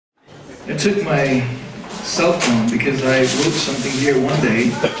I took my cell phone because I wrote something here one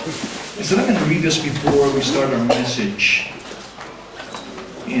day. I said, I'm going to read this before we start our message.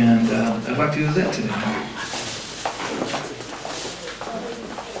 And I'd like to do that today.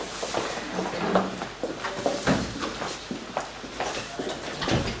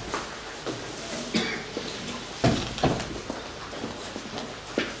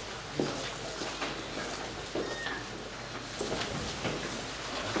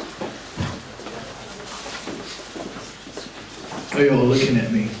 Oh, you're all looking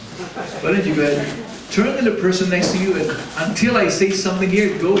at me. Why don't you go ahead, turn to the person next to you, and until I say something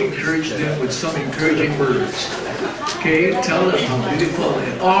here, go encourage them with some encouraging words. Okay? Tell them how beautiful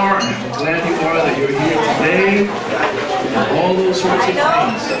they are, and how glad you are that you're here today, and all those sorts of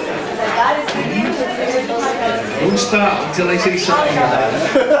things. Don't stop until I say something.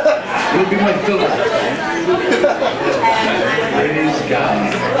 You'll be my filler. Praise God.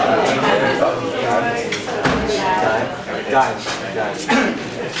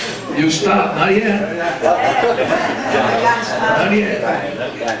 You stop, not yet. Not yet.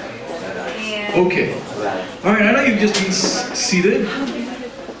 Okay. All right, I know you've just been seated,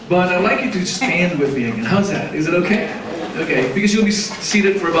 but I'd like you to stand with me again. How's that? Is it okay? Okay, because you'll be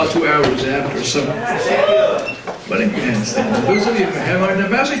seated for about 2 hours after, so. But you can stand. Those of you who have the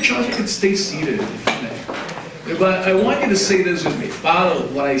Pastor Charles, you can stay seated if you may. But I want you to say this with me. Follow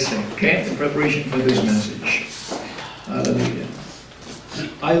what I say, okay? In preparation for this message. Hallelujah.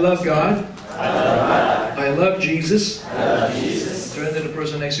 I love God. I love Jesus. Turn to the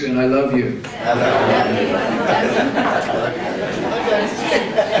person next to you and I love you.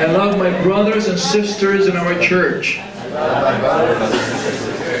 I love my brothers and sisters in our church.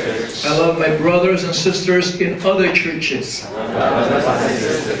 I love my brothers and sisters in other churches.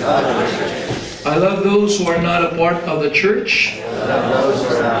 I love those who are not a part of the church.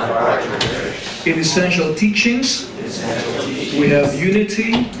 In essential teachings, we have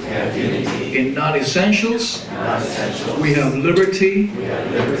unity. In non-essentials, we have liberty.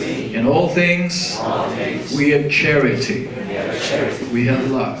 In all things, we have charity. We have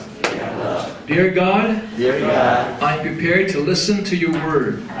love. Dear God, I'm prepared to listen to your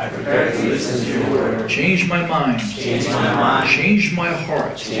word. Change my mind. Change my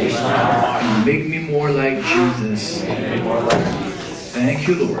heart. And make me more like Jesus. Thank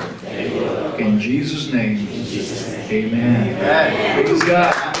you, Lord. In Jesus' name, amen. Praise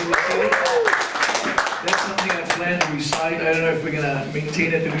God. That's something I plan to recite. I don't know if we're going to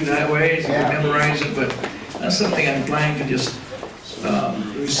maintain it to be that way, so we memorize it, but that's something I'm planning to just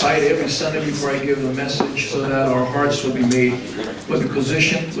recite every Sunday before I give the message, so that our hearts will be made with a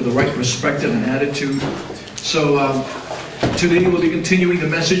position, with the right perspective and attitude. So today we'll be continuing the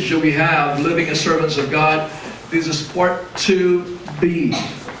message that we have, Living as Servants of God. This is part 2B.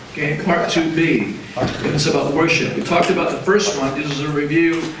 Okay, part 2B. And it's about worship. We talked about the first one. This is a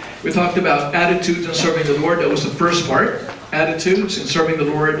review. We talked about attitudes in serving the Lord. That was the first part. Attitudes in serving the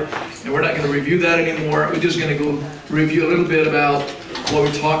Lord. And we're not going to review that anymore. We're just going to go review a little bit about what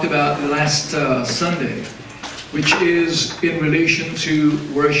we talked about last Sunday, which is in relation to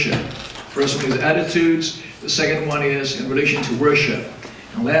worship. First one is attitudes. The second one is in relation to worship.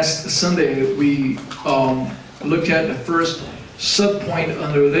 And last Sunday we looked at the first sub-point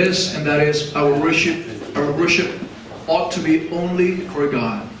under this, and that is our worship ought to be only for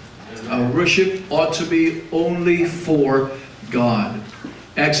God. Our worship ought to be only for God.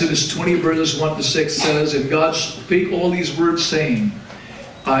 Exodus 20 verses 1 to 6 says, And God spake all these words, saying,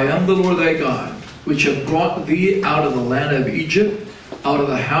 I am the Lord thy God, which have brought thee out of the land of Egypt, out of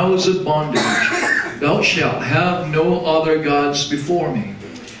the house of bondage. Thou shalt have no other gods before me.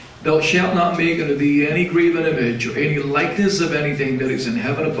 Thou shalt not make unto thee any graven image, or any likeness of anything that is in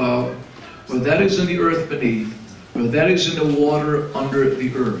heaven above, or that is in the earth beneath, or that is in the water under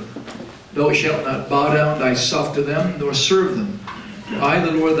the earth. Thou shalt not bow down thyself to them, nor serve them. For I,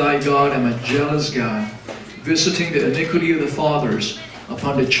 the Lord thy God, am a jealous God, visiting the iniquity of the fathers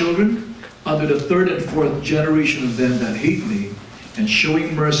upon the children, unto the third and fourth generation of them that hate me, and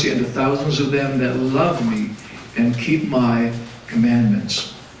showing mercy unto thousands of them that love me, and keep my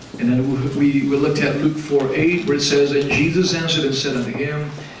commandments. And then we looked at Luke 4:8, where it says, And Jesus answered and said unto him,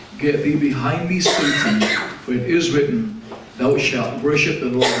 Get thee behind me, Satan, for it is written, Thou shalt worship the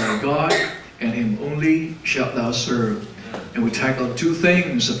Lord thy God, and him only shalt thou serve. And we tackled two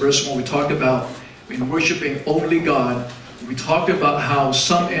things. The first one we talked about, in worshiping only God, we talked about how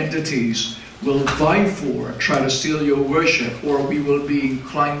some entities will vie for, try to steal your worship, or we will be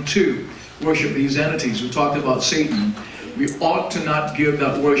inclined to worship these entities. We talked about Satan. We ought to not give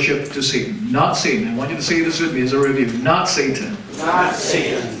that worship to Satan. Not Satan. I want you to say this with me as a review. Not Satan. not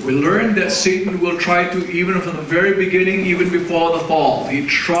Satan. We learned that Satan will try to, even from the very beginning, even before the fall, he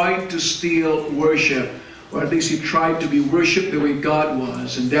tried to steal worship. Or at least he tried to be worshipped the way God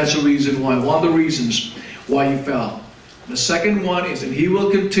was. And that's the reason why, one of the reasons why he fell. The second one is that he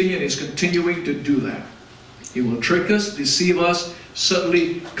will continue, and is continuing to do that. He will trick us, deceive us,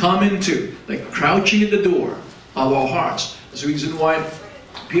 suddenly come into, like crouching at the door of our hearts. That's the reason why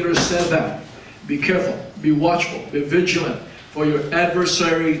Peter said that. Be careful, be watchful, be vigilant. For your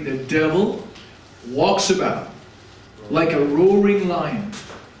adversary, the devil, walks about like a roaring lion,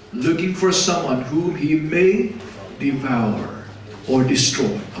 looking for someone whom he may devour or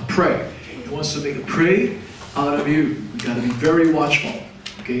destroy. A prey. He wants to make a prey out of you. You've got to be very watchful,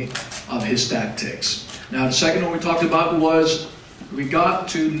 okay, of his tactics. Now, the second one we talked about was we got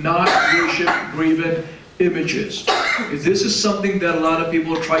to not worship graven images. This is something that a lot of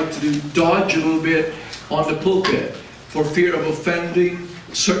people try to do, dodge a little bit on the pulpit for fear of offending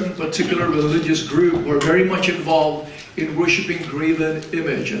certain particular religious group who are very much involved in worshiping graven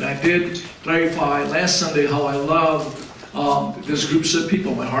image. And I did clarify last Sunday how I love this groups of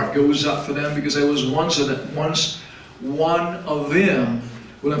people. My heart goes up for them because I was once one of them.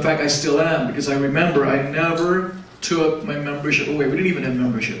 Well, in fact, I still am, because I remember I never took my membership away. We didn't even have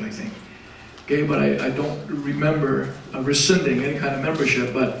membership, I think. Okay, but I don't remember rescinding any kind of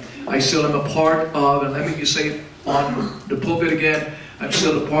membership, but I still am a part of, and let me just say it on the pulpit again, I'm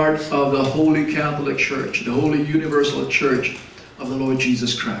still a part of the Holy Catholic Church, the Holy Universal Church of the Lord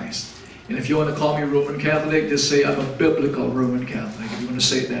Jesus Christ. And if you want to call me Roman Catholic, just say I'm a biblical Roman Catholic, if you want to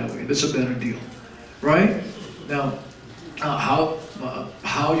say it that way. That's a better deal, right? Now,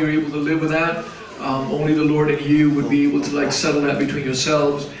 how you're able to live with that, only the Lord and you would be able to like settle that between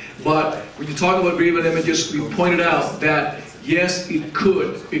yourselves. But when you talk about graven images, we pointed out that yes, it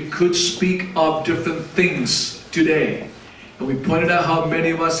could speak of different things today. And we pointed out how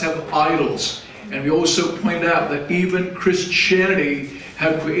many of us have idols. And we also pointed out that even Christianity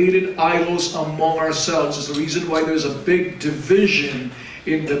have created idols among ourselves. It's the reason why there's a big division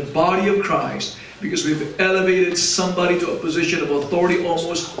in the body of Christ, because we've elevated somebody to a position of authority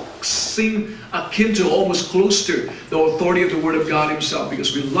almost seem akin to, almost close to the authority of the Word of God Himself.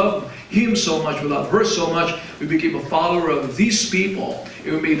 Because we love Him so much, we love her so much, we became a follower of these people.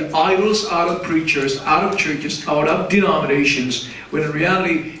 And we made idols out of preachers, out of churches, out of denominations, when in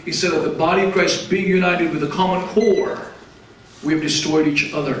reality, instead of the body of Christ being united with a common core, we have destroyed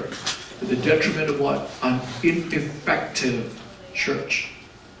each other to the detriment of what? An ineffective church.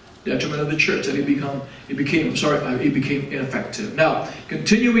 Detriment of the church, that it became ineffective. Now,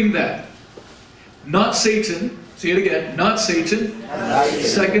 continuing that, not Satan, say it again, not Satan.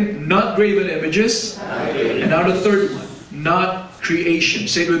 Second, not graven images. And now the third one, not creation.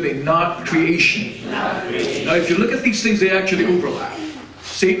 Say it with me, not creation. Now, if you look at these things, they actually overlap.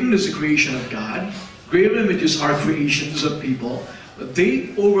 Satan is the creation of God. Graven images are creations of people. But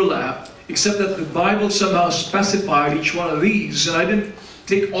they overlap, except that the Bible somehow specified each one of these, and I didn't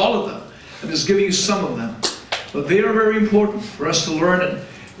take all of them. I'm just giving you some of them. But they are very important for us to learn and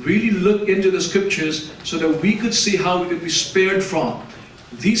really look into the scriptures so that we could see how we could be spared from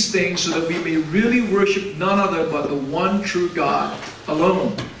these things, so that we may really worship none other but the one true God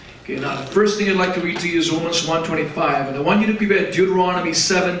alone. Okay, now the first thing I'd like to read to you is Romans 1:25. And I want you to be at Deuteronomy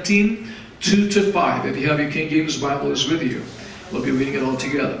 17:2-5. If you have your King James Bible is with you, we'll be reading it all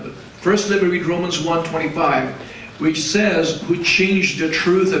together. But first let me read Romans 1:25. Which says, who changed the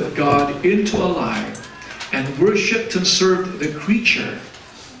truth of God into a lie, and worshipped and served the creature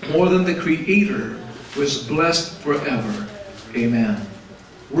more than the Creator, was blessed forever. Amen.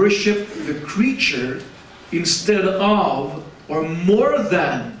 Worship the creature instead of, or more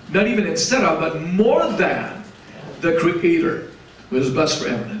than, not even instead of, but more than the Creator, was blessed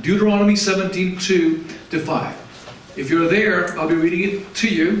forever. Deuteronomy 17:2-5. If you're there, I'll be reading it to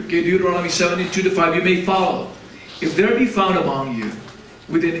you. Okay, Deuteronomy 17:2-5. You may follow. If there be found among you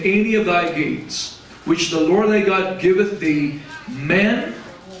within any of thy gates, which the Lord thy God giveth thee, man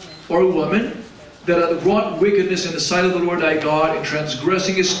or woman that hath wrought wickedness in the sight of the Lord thy God, in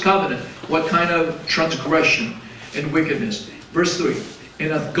transgressing His covenant. What kind of transgression and wickedness? Verse 3.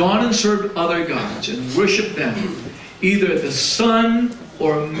 And hath gone and served other gods, and worshipped them, either the sun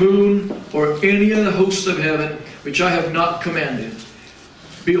or moon or any of the hosts of heaven, which I have not commanded.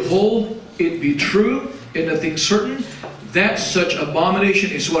 Behold, it be true, and a thing certain, that such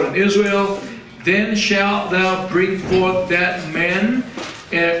abomination is what in Israel. Then shalt thou bring forth that man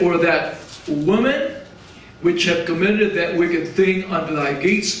or that woman which have committed that wicked thing unto thy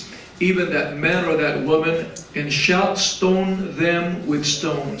gates, even that man or that woman, and shalt stone them with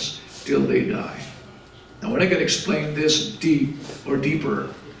stones till they die. Now we're not going to explain this deep or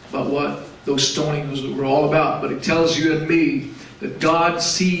deeper about what those stonings were all about, but it tells you and me that God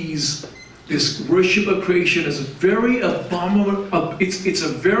sees this worship of creation as a very abominable, it's a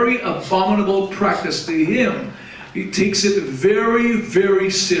very abominable practice to Him. He takes it very, very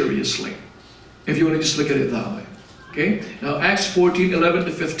seriously, if you want to just look at it that way. Okay? Now Acts 14, 11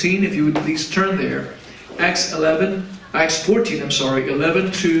 to 15, if you would please turn there. Acts 14,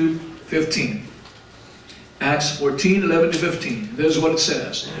 11 to 15. Acts 14, 11 to 15. There's what it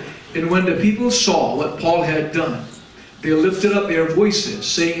says. And when the people saw what Paul had done, they lifted up their voices,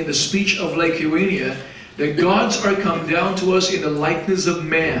 saying in the speech of Lithuania, the gods are come down to us in the likeness of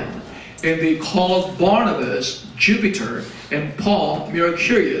man. And they called Barnabas Jupiter and Paul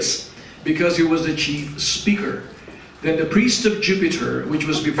Mercurius, because he was the chief speaker. Then the priest of Jupiter, which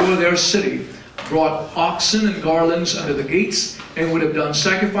was before their city, brought oxen and garlands under the gates, and would have done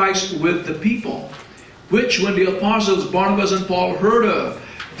sacrifice with the people. Which when the apostles Barnabas and Paul heard of,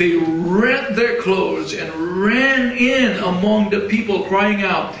 they rent their clothes and ran in among the people, crying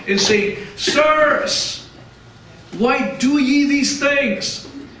out and saying, Sirs, why do ye these things?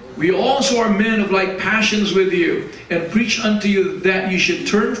 We also are men of like passions with you, and preach unto you that you should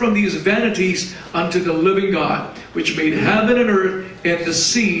turn from these vanities unto the living God, which made heaven and earth and the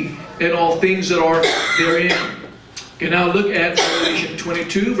sea and all things that are therein. Okay, now look at Revelation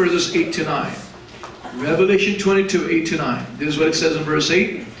 22, verses 8 to 9. Revelation 22, 8 to 9. This is what it says in verse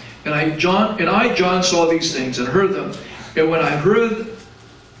 8. And I, John, saw these things and heard them. And when I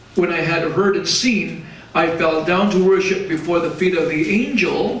had heard and seen, I fell down to worship before the feet of the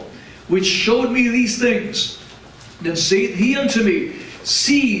angel, which showed me these things. Then saith he unto me,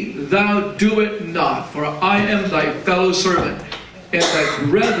 See thou do it not, for I am thy fellow servant, and thy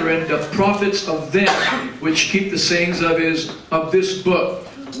brethren the prophets of them which keep the sayings of this book.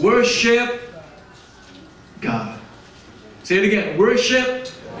 Worship God. Say it again. Worship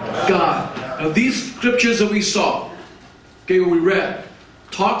God. Now these scriptures that we saw, okay, we read,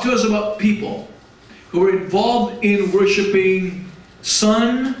 talk to us about people who were involved in worshiping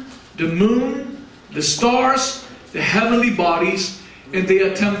sun, the moon, the stars, the heavenly bodies, and they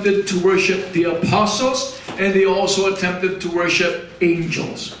attempted to worship the apostles, and they also attempted to worship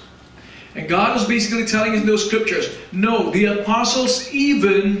angels. And God is basically telling us in those scriptures, no, the apostles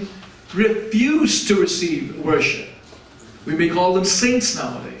even refused to receive worship. We may call them saints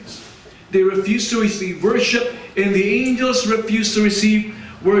nowadays. They refused to receive worship, and the angels refused to receive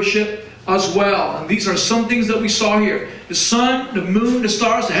worship as well. And these are some things that we saw here. The sun, the moon, the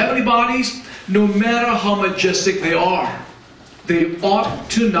stars, the heavenly bodies, no matter how majestic they are, they ought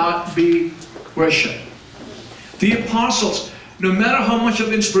to not be worshipped. The apostles, no matter how much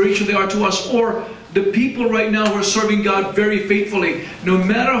of inspiration they are to us, or the people right now who are serving God very faithfully, no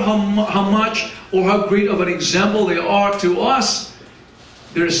matter how much or how great of an example they are to us,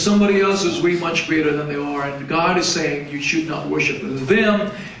 there is somebody else who's way much greater than they are. And God is saying you should not worship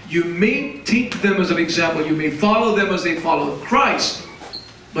them. You may take them as an example. You may follow them as they follow Christ.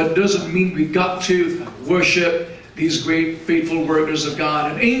 But it doesn't mean we got to worship these great faithful workers of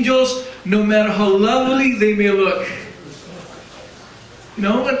God. And angels, no matter how lovely they may look, you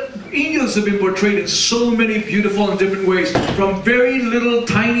know, angels have been portrayed in so many beautiful and different ways. From very little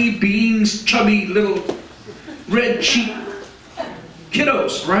tiny beings, chubby little red cheek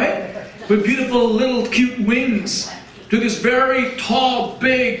kiddos, right? With beautiful little cute wings, to this very tall,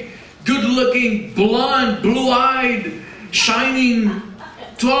 big, good-looking, blonde, blue-eyed, shining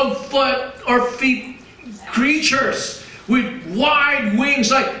 12-foot or feet creatures with wide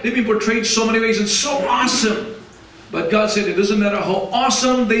wings. Like, they've been portrayed so many ways and so awesome. But God said it doesn't matter how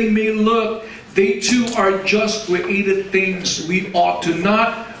awesome they may look, they too are just created things. We ought to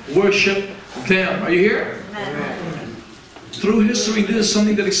not worship them. Are you here? Amen. Through history, this is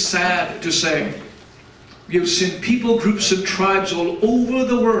something that is sad to say. We have seen people, groups, and tribes all over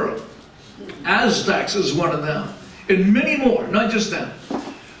the world. Aztecs is one of them. And many more, not just them,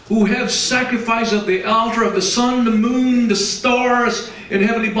 who have sacrificed at the altar of the sun, the moon, the stars, and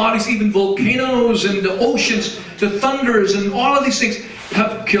heavenly bodies, even volcanoes and the oceans, the thunders, and all of these things,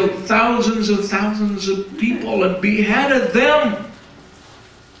 have killed thousands and thousands of people and beheaded them.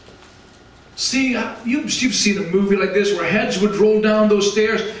 See, you've seen a movie like this where heads would roll down those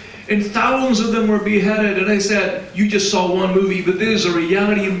stairs and thousands of them were beheaded. And I said, you just saw one movie, but this is a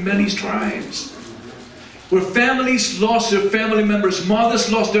reality in many tribes. Where families lost their family members,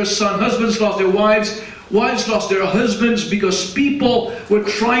 mothers lost their son, husbands lost their wives, wives lost their husbands, because people were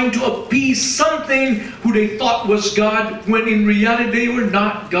trying to appease something who they thought was God, when in reality they were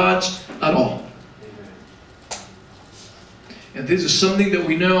not gods at all. And this is something that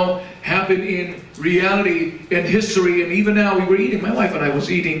we know happened in reality and history. And even now, we were eating, my wife and I was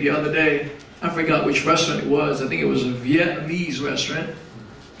eating the other day. I forgot which restaurant it was. I think it was a Vietnamese restaurant.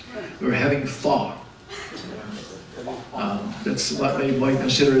 We were having pho. That's what they might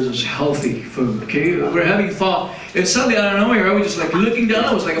consider as healthy food. Okay, we're having pho, and suddenly out of nowhere, I was just like looking down.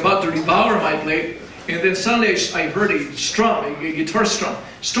 I was like about to devour my plate, and then suddenly I heard a strum, a guitar strum,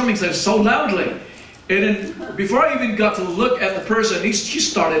 strumming so loudly. And then before I even got to look at the person, she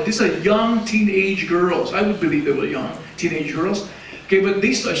started. These are young teenage girls. I would believe they were young teenage girls. Okay, but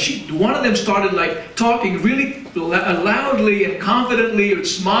one of them started like talking really loudly and confidently, with a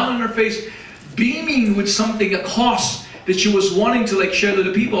smile on her face, beaming with something, a cause that she was wanting to like share to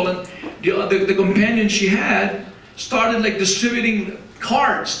the people. And the companion she had started like distributing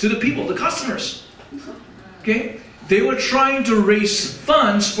cards to the people, the customers. Okay, they were trying to raise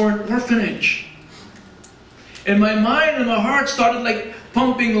funds for an orphanage. And my mind and my heart started like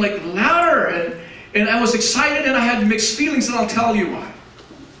pumping like louder, and I was excited, and I had mixed feelings, and I'll tell you why.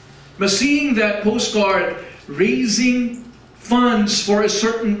 But seeing that postcard raising funds for a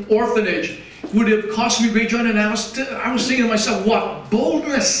certain orphanage would have cost me great joy, and I was thinking to myself, what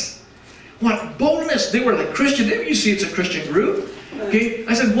boldness! What boldness! They were like Christian. You see, it's a Christian group. Okay,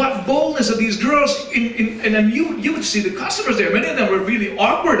 I said, what boldness of these girls! And then you would see the customers there. Many of them were really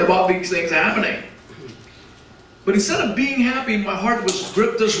awkward about these things happening. But instead of being happy, my heart was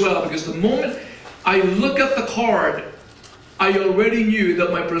gripped as well, because the moment I looked at the card, I already knew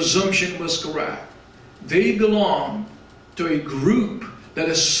that my presumption was correct. They belong to a group that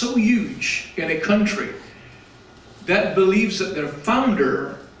is so huge in a country that believes that their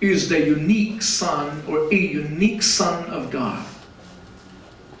founder is the unique son, or a unique son of God.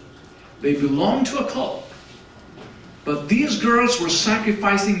 They belong to a cult. But these girls were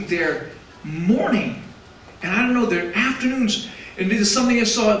sacrificing their morning, and I don't know, their afternoons. And this is something I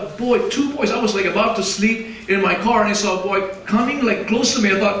saw, two boys. I was like about to sleep in my car, and I saw a boy coming like close to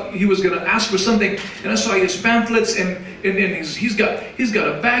me. I thought he was going to ask for something, and I saw his pamphlets, and he's got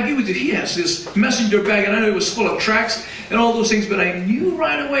a bag. He has this messenger bag, and I know it was full of tracts and all those things. But I knew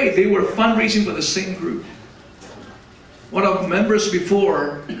right away they were fundraising for the same group. One of the members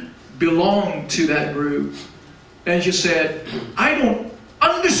before belonged to that group, and she said, "I don't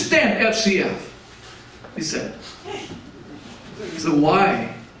understand FCF." He said,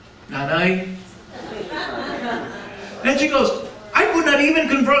 "Why, Nanay?" And she goes, I could not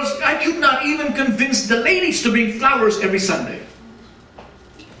even convince the ladies to bring flowers every Sunday.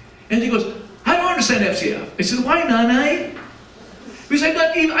 And she goes, "I don't understand FCF." I said, "Why, Nanay?" Because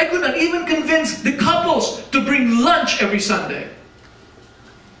I could not even convince the couples to bring lunch every Sunday.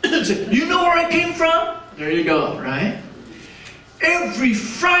 I said, "You know where I came from?" There you go, right? Every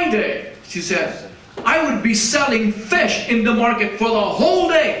Friday, she said, I would be selling fish in the market for the whole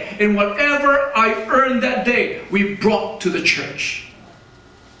day, and whatever I earned that day, we brought to the church.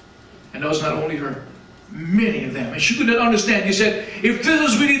 And that was not only her, many of them. And she could not understand. He said, if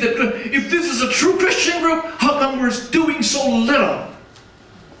this is a true Christian group, how come we're doing so little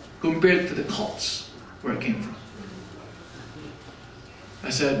compared to the cults where it came from? I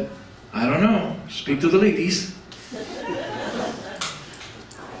said, I don't know. Speak to the ladies.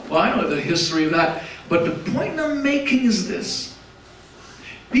 Well, I know the history of that, but the point I'm making is this.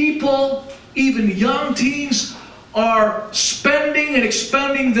 People, even young teens, are spending and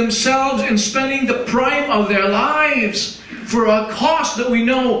expending themselves and spending the prime of their lives for a cause that we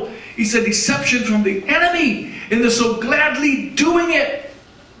know is a deception from the enemy, and they're so gladly doing it.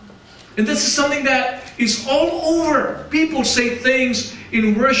 And this is something that is all over. People say things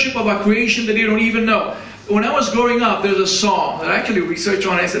in worship of a creation that they don't even know. When I was growing up, there's a song that I actually researched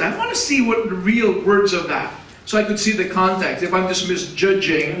on. I said, I want to see what the real words of that, so I could see the context, if I'm just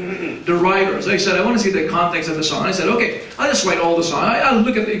misjudging the writers. I said, I want to see the context of the song. I said, okay, I'll just write all the song. I'll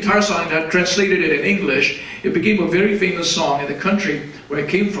look at the entire song, and I translated it in English. It became a very famous song in the country where it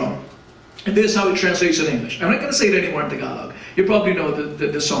came from. And this is how it translates in English. I'm not going to say it anymore in Tagalog. You probably know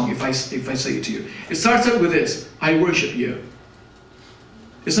the song if I say it to you. It starts out with this: I worship you.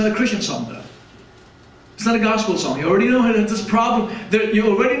 It's not a Christian song, though. It's not a gospel song. You already know this problem.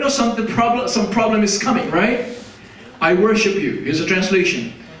 You already know some problem is coming, right? I worship you. Here's a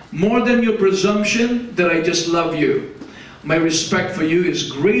translation. More than your presumption that I just love you. My respect for you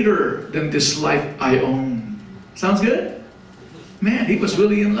is greater than this life I own. Sounds good? Man, he was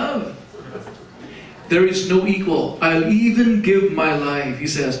really in love. There is no equal. I'll even give my life. He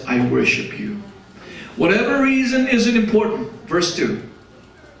says, I worship you. Whatever reason isn't important. Verse 2.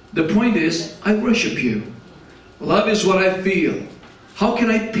 The point is, I worship you. Love is what I feel. How can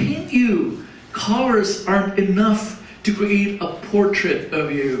I paint you? Colors aren't enough to create a portrait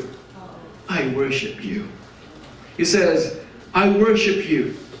of you. I worship you. He says, I worship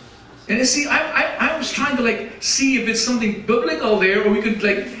you. And you see, I was trying to like see if it's something biblical there, or we could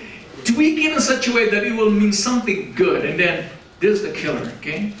like tweak it in such a way that it will mean something good. And then there's the killer,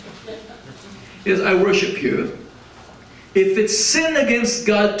 okay? Is I worship you. If it's sin against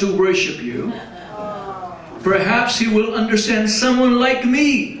God to worship you, perhaps He will understand someone like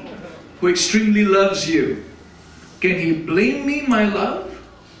me who extremely loves you. Can He blame me, my love?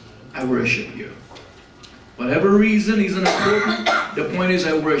 I worship you. Whatever reason isn't important, the point is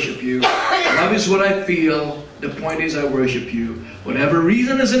I worship you. Love is what I feel. The point is I worship you. Whatever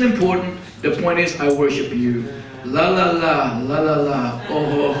reason isn't important, the point is I worship you. La la la, la la la, oh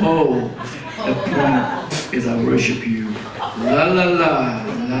ho ho. The point is I worship you. La la la,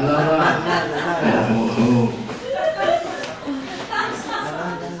 la la la, oh ho ho.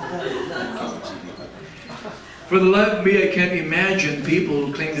 For the life of me, I can't imagine people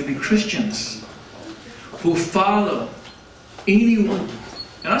who claim to be Christians, who follow anyone.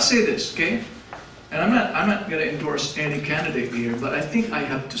 And I'll say this, okay? And I'm not going to endorse any candidate here, but I think I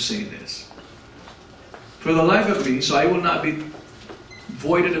have to say this. For the life of me, so I will not be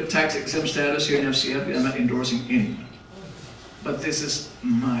voided of tax exempt status here in FCF. I'm not endorsing anyone. But this is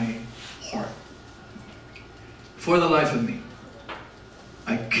my heart. For the life of me,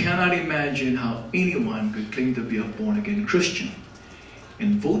 I cannot imagine how anyone could claim to be a born-again Christian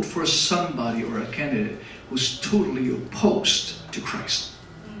and vote for somebody or a candidate who's totally opposed to Christ.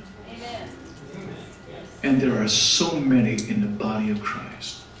 Amen. And there are so many in the body of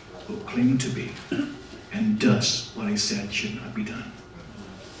Christ who claim to be and does what He said should not be done.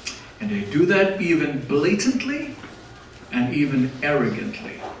 And they do that even blatantly and even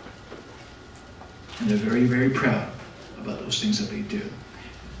arrogantly. And they're very, very proud about those things that they do.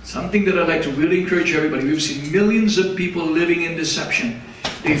 Something that I'd like to really encourage everybody. We've seen millions of people living in deception.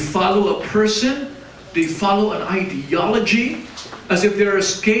 They follow a person, they follow an ideology, as if there are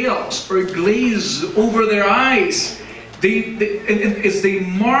scales or glaze over their eyes. As they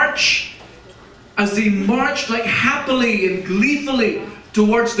march like happily and gleefully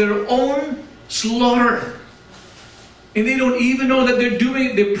towards their own slaughter. And they don't even know that they're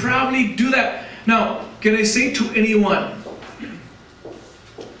doing it. They proudly do that. Now, can I say to anyone,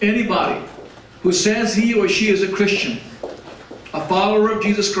 anybody who says he or she is a Christian, a follower of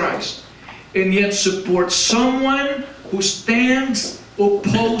Jesus Christ, and yet supports someone who stands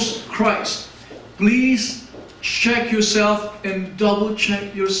opposed Christ, please check yourself and double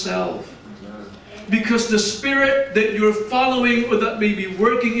check yourself. Because the spirit that you're following or that may be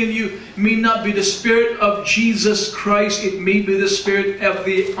working in you may not be the spirit of Jesus Christ. It may be the spirit of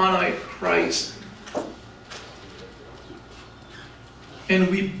the Antichrist. And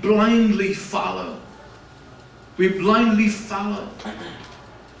we blindly follow. We blindly follow.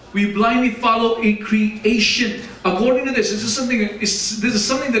 We blindly follow a creation. According to this is something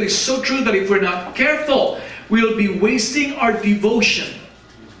that is so true that if we're not careful, we'll be wasting our devotion,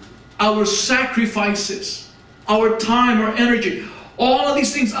 our sacrifices, our time, our energy, all of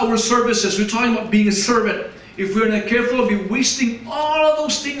these things, our services. We're talking about being a servant. If we're not careful, we'll be wasting all of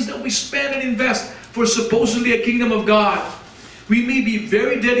those things that we spend and invest for supposedly a kingdom of God. We may be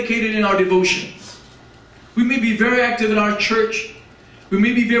very dedicated in our devotion. We may be very active in our church. We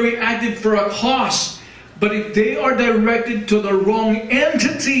may be very active for a cause. But if they are directed to the wrong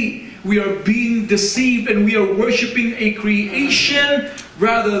entity, we are being deceived and we are worshiping a creation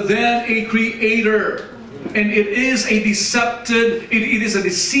rather than a creator. And it is a deceptive, it is a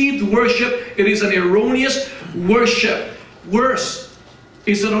deceived worship. It is an erroneous worship. Worse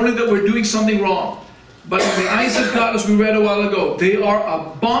is not only that we're doing something wrong, but in the eyes of God, as we read a while ago, they are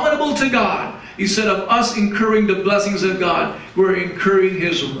abominable to God. Instead of us incurring the blessings of God, we're incurring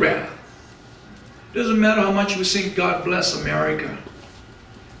His wrath. It doesn't matter how much we sing, God bless America.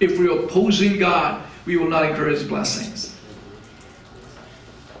 If we're opposing God, we will not incur His blessings.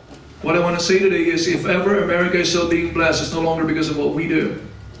 What I want to say today is, if ever America is still being blessed, it's no longer because of what we do,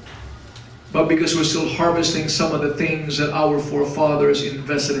 but because we're still harvesting some of the things that our forefathers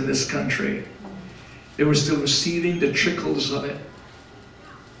invested in this country. They were still receiving the trickles of it.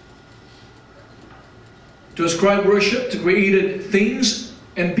 To ascribe worship to created things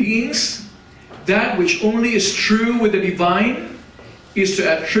and beings, that which only is true with the divine, is to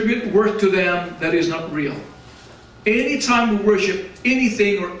attribute worth to them that is not real. Anytime we worship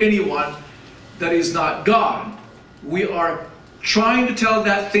anything or anyone that is not God, we are trying to tell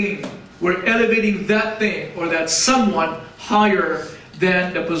that thing, we're elevating that thing or that someone higher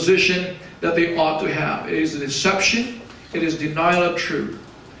than the position that they ought to have. It is a deception. It is denial of truth.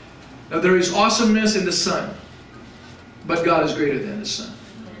 Now there is awesomeness in the sun, but God is greater than the sun.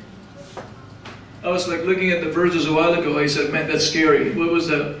 I was like looking at the verses a while ago. I said, man, that's scary. What was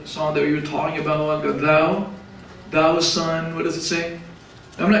the song that we were talking about? Thou son, what does it say?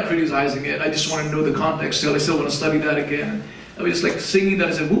 I'm not criticizing it. I just want to know the context still. I still want to study that again. I was just like singing that.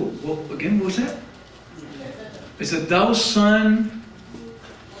 I said, whoa, again, what was that? I said, thou son.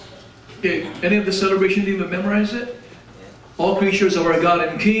 Okay, any of the celebration team have memorized it? All creatures of our God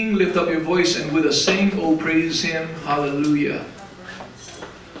and King, lift up your voice and with us sing, oh praise Him, hallelujah.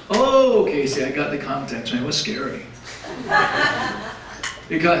 Oh, okay, see, I got the context, man. It was scary.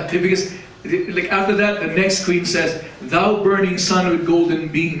 Because like after that, the next queen says, thou burning sun with golden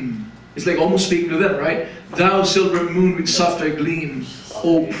beam. It's like almost speaking to them, right? Thou silver moon with softer gleam,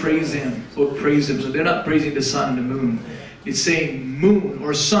 oh praise Him, oh praise Him. So they're not praising the sun and the moon. It's saying moon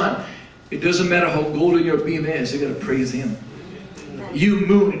or sun. It doesn't matter how golden your beam is, you gotta praise Him. You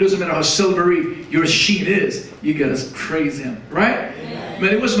moon, it doesn't matter how silvery your sheen is, you gotta praise Him, right?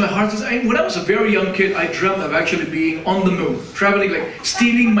 Man, it was my heart. When I was a very young kid, I dreamt of actually being on the moon, traveling, like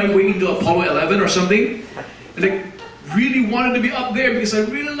stealing my way into Apollo 11 or something. And like really wanted to be up there because I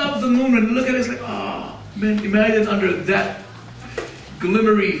really love the moon. And look at it, it's like, oh man, imagine under that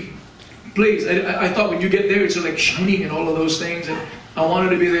glimmery place. I thought when you get there, it's like shining and all of those things. And I wanted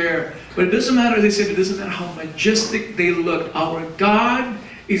to be there. But it doesn't matter, they said, it doesn't matter how majestic they look. Our God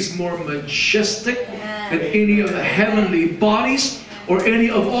is more majestic than any of the heavenly bodies or any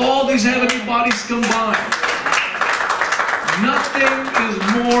of all these heavenly bodies combined. Nothing is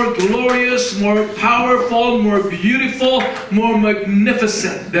more glorious, more powerful, more beautiful, more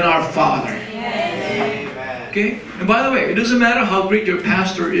magnificent than our Father. Okay? And by the way, it doesn't matter how great your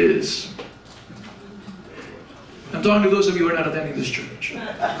pastor is. I'm talking to those of you who are not attending this church. It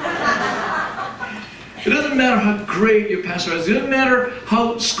doesn't matter how great your pastor is. It doesn't matter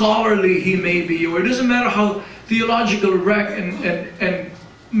how scholarly he may be, or it doesn't matter how theological wreck and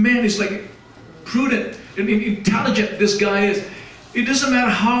man is like prudent and intelligent this guy is. It doesn't matter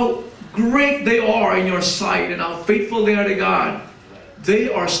how great they are in your sight and how faithful they are to God. They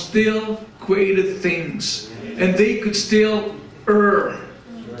are still created things, and they could still err.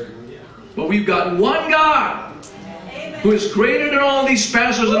 But we've got one God who is greater than all these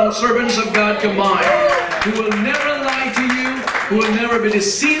pastors and all servants of God combined, who will never lie to you, who will never be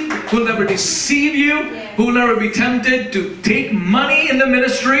deceived, who will never deceive you, who will never be tempted to take money in the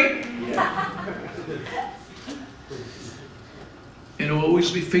ministry, and will always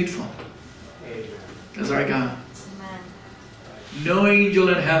be faithful. That's our God. No angel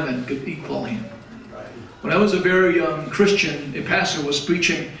in heaven could equal Him. When I was a very young Christian, a pastor was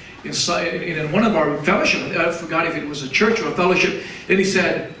preaching in one of our fellowship. I forgot if it was a church or a fellowship, and he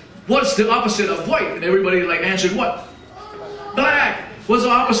said, what's the opposite of white? And everybody like answered, what? Black. What's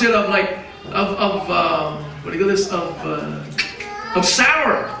the opposite of like what do you call this, of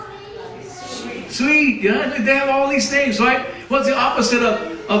sour? Sweet. Yeah, they have all these things, right? What's the opposite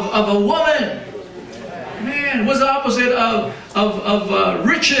of a woman? Man, what's the opposite of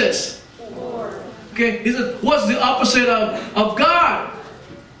riches? Okay, he said, what's the opposite of God?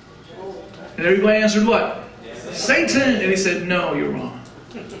 And everybody answered what? Satan. And he said, no, you're wrong.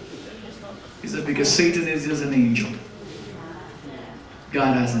 He said, because Satan is just an angel.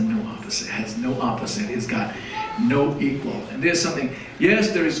 God has no opposite. He's got no equal. And there's something,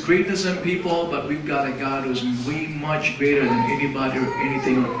 yes, there is greatness in people, but we've got a God who's way much greater than anybody or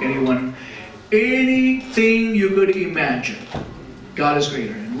anything or anyone. Anything you could imagine, God is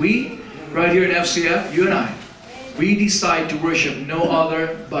greater. And we, right here in FCF, you and I, we decide to worship no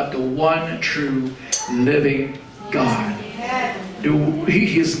other but the one true living God.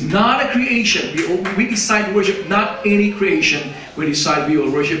 He is not a creation. We decide to worship not any creation. We decide we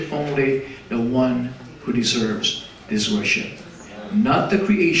will worship only the one who deserves this worship. Not the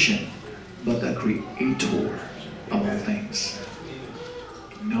creation, but the Creator of all things.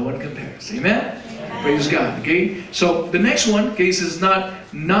 No one compares. Amen? Praise God. Okay? So the next one, okay, is not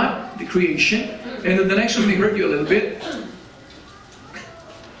the creation. And then the next one may hurt you a little bit.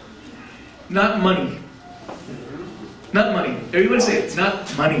 Not money. Not money. Everybody say it.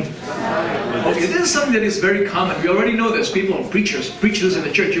 Not money. Okay, this is something that is very common. We already know this. People, preachers, preach this in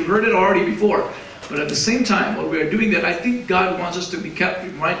the church. You've heard it already before. But at the same time, while we are doing that, I think God wants us to be kept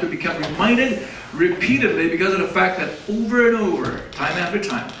reminded repeatedly because of the fact that over and over, time after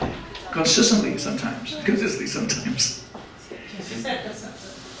time, consistently sometimes,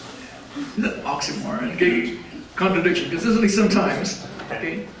 oxymoron, okay, contradiction, consistently sometimes,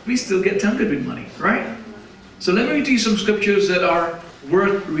 okay, we still get tempted with money, right? So let me read to you some scriptures that are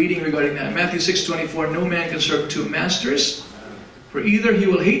worth reading regarding that. Matthew 6:24, no man can serve two masters, for either he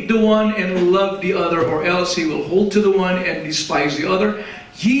will hate the one and love the other, or else he will hold to the one and despise the other.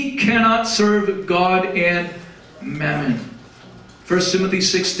 Ye cannot serve God and mammon. 1 Timothy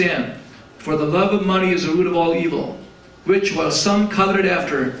 6:10. For the love of money is the root of all evil, which while some coveted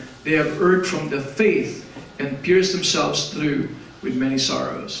after, they have erred from the faith and pierced themselves through with many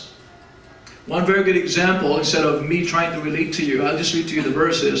sorrows. One very good example, instead of me trying to relate to you, I'll just read to you the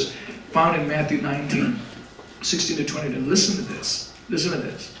verses found in Matthew 19:16 to 20. Listen to this. Listen to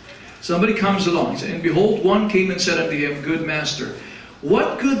this. Somebody comes along, and behold, one came and said unto him, Good master,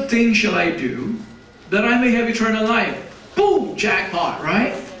 what good thing shall I do that I may have eternal life? Boom! Jackpot,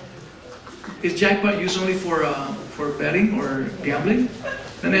 right? Is jackpot used only for betting or gambling?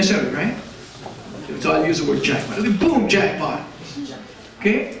 Not necessarily, right? So I use the word jackpot. Boom! Jackpot.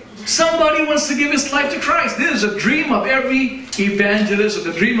 Okay? Somebody wants to give his life to Christ. This is a dream of every evangelist,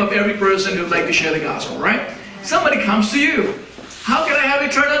 or the dream of every person who would like to share the gospel, right? Somebody comes to you. How can I have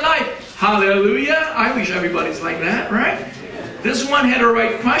eternal life? Hallelujah. I wish everybody's like that, right? This one had a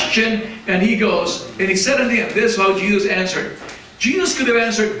right question, and he goes, and he said unto him, this is how Jesus answered. Jesus could have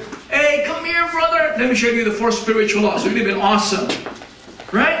answered, hey, come here, brother. Let me show you the 4 spiritual laws. It would have been awesome,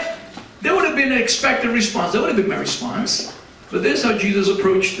 right? That would have been an expected response. That would have been my response. But this is how Jesus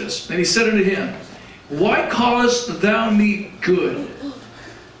approached this. And he said unto him, why callest thou me good?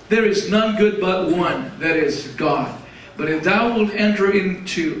 There is none good but one, that is God. But if thou wilt enter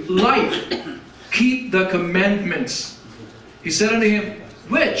into life, keep the commandments. He said unto him,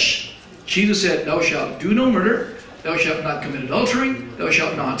 which? Jesus said, thou shalt do no murder, thou shalt not commit adultery, thou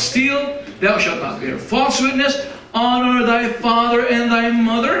shalt not steal, thou shalt not bear false witness, honor thy father and thy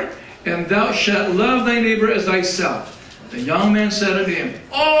mother, and thou shalt love thy neighbor as thyself. The young man said unto him,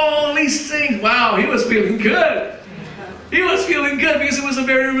 all these things. Wow, he was feeling good. He was feeling good because he was a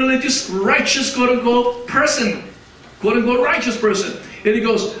very religious, righteous, quote-unquote person. Quote-unquote righteous person. And he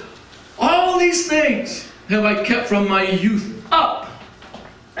goes, all these things have I kept from my youth up.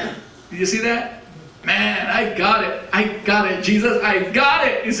 Did you see that? Man, I got it. I got it, Jesus. I got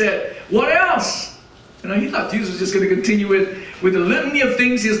it. He said, what else? You know, he thought Jesus was just going to continue with the litany of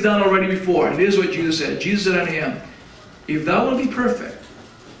things he has done already before. And here's what Jesus said. Jesus said unto him, if thou wilt be perfect,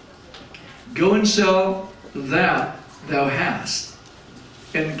 go and sell that thou hast,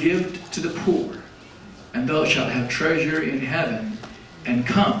 and give to the poor, and thou shalt have treasure in heaven, and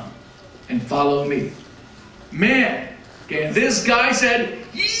come and follow me. Man, okay, this guy said,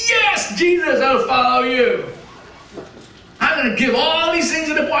 yes, Jesus, I'll follow you. I'm going to give all these things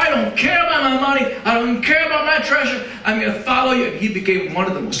to the poor. I don't care about my money. I don't care about my treasure. I'm going to follow you. And he became one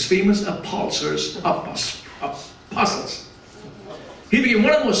of the most famous apostles. He became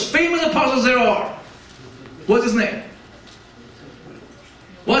one of the most famous apostles there are. What's his name?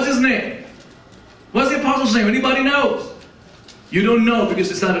 What's his name? What's the apostle's name? Anybody knows? You don't know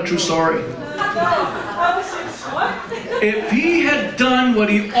because it's not a true story. If he had done what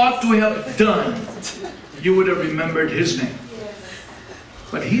he ought to have done, you would have remembered his name.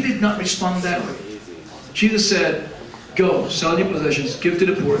 But he did not respond that way. Jesus said, go, sell your possessions, give to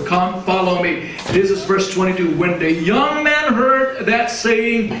the poor, come, follow me. This is verse 22. When the young man heard that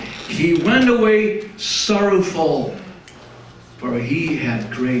saying, he went away sorrowful, for he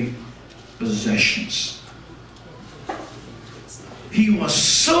had great possessions. He was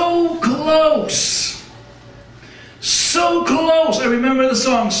so close. So close. I remember the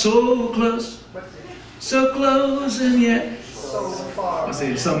song, so close and yet so far. I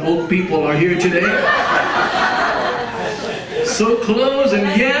say some old people are here today. So close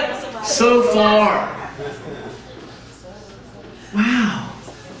and yet so far. Wow.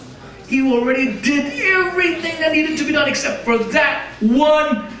 He already did everything that needed to be done except for that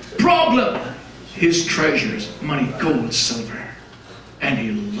one problem. His treasures, money, gold, silver. And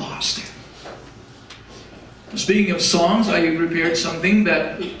he lost it. Speaking of songs, I prepared something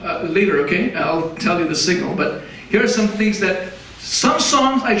that later, okay? I'll tell you the signal. But here are some things that, some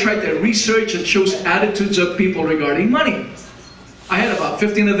songs I tried to research that shows attitudes of people regarding money. I had about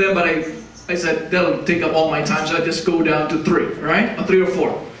 15 of them, but I said that'll take up all my time, so I just go down to 3, right? Or 3 or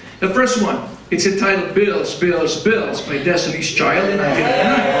 4. The first one, it's entitled Bills, Bills, Bills by Destiny's Child in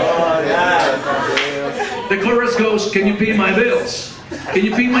 1999. The chorus goes, can you pay my bills? Can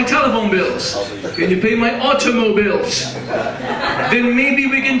you pay my telephone bills? Can you pay my automobiles? Then maybe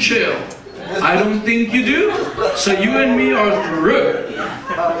we can chill. I don't think you do, so you and me are through.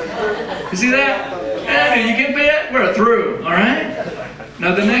 You see that? And you can pay it, we're through, alright?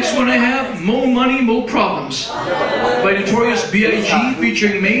 Now the next one I have, More Money, More Problems by Notorious B.I.G.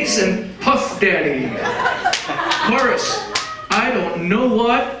 featuring Mace and Puff Daddy. Chorus, I don't know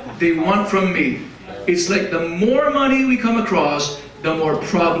what they want from me. It's like the more money we come across, the more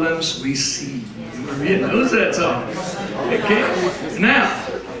problems we see. Maria knows that song. Okay? Now,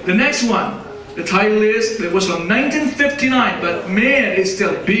 The next one, the title is, it was from 1959, but man, it's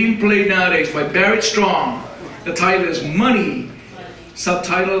still being played nowadays by Barrett Strong. The title is Money.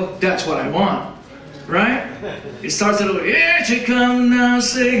 Subtitle, That's What I Want. Right? It starts at, here she come now,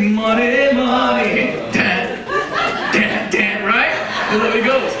 sing money, money. Dan, dan, dan, right? That's how it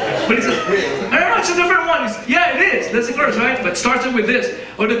goes. But he says, I don't know, it's a different one. Yeah, it is. That's the chorus, right? But it starts it with this.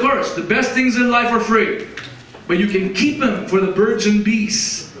 Or the chorus, the best things in life are free, but you can keep them for the birds and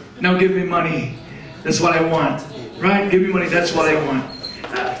beasts. Now give me money. That's what I want. Right? Give me money. That's what I want.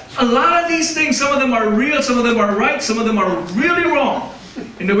 A lot of these things, some of them are real, some of them are right, some of them are really wrong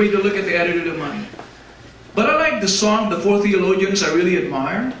in the way to look at the attitude of money. But I like the song, The Four Theologians, I really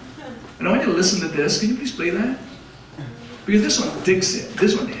admire. And I want you to listen to this. Can you please play that? Because this one digs it.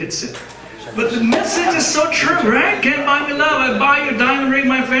 This one hits it. But the message is so true, right? Can't buy me love. I buy your diamond ring,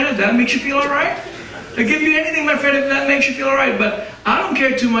 my friend, if that makes you feel alright. I give you anything, my friend, if that makes you feel alright. But I don't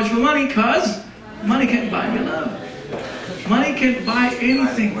care too much for money, because money can't buy me love. Money can't buy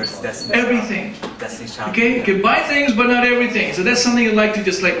anything. Everything. Okay? It can buy things, but not everything. So that's something I'd like to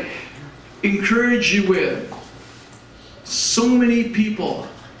just like encourage you with. So many people,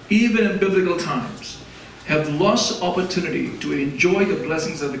 even in biblical times, have lost the opportunity to enjoy the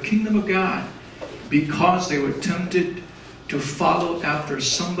blessings of the kingdom of God because they were tempted to follow after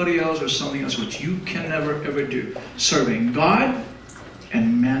somebody else or something else, which you can never ever do. Serving God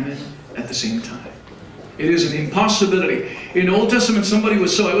and mammon at the same time. It is an impossibility. In the Old Testament, somebody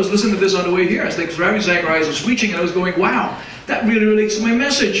was I was listening to this on the way here. I was like, Rabbi Zacharias was preaching, and I was going, wow, that really relates to my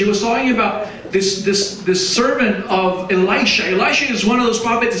message. He was talking about this servant of Elisha. Elisha is one of those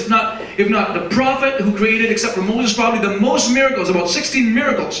prophets, if not the prophet who created, except for Moses, probably the most miracles, about 16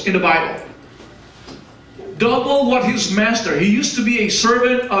 miracles in the Bible. Double what his master. He used to be a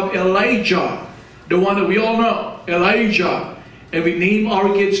servant of Elijah, the one that we all know, Elijah. And we name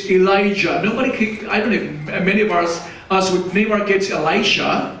our kids Elijah. Nobody, I don't know if many of us would name our kids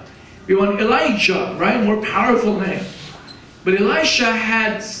Elisha. We want Elijah, right? More powerful name. But Elisha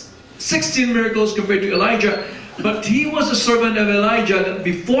had 16 miracles compared to Elijah. But he was a servant of Elijah. That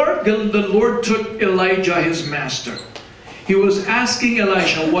before the Lord took Elijah, his master, he was asking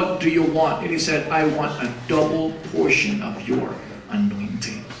Elisha, what do you want? And he said, I want a double portion of your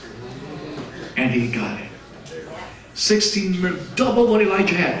anointing. And he got it. 16 miracles, double what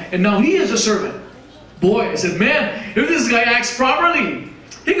Elijah had. And now he is a servant. Boy, I said, man, if this guy acts properly,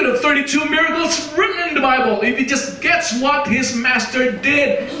 he could have 32 miracles written in the Bible if he just gets what his master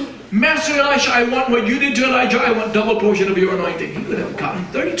did. Master Elisha, I want what you did to Elijah. I want double portion of your anointing. He could have gotten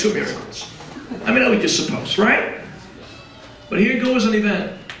 32 miracles. I mean, I would just suppose, right? But here goes an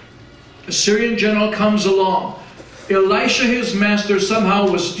event. A Syrian general comes along. Elisha, his master,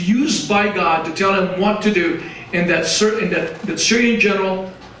 somehow was used by God to tell him what to do. And that Syrian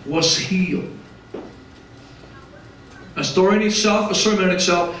general was healed. A story in itself, a sermon in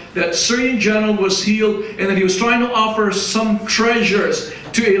itself, that Syrian general was healed, and that he was trying to offer some treasures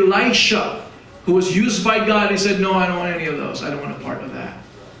to Elisha, who was used by God. He said, no, I don't want any of those. I don't want a part of that.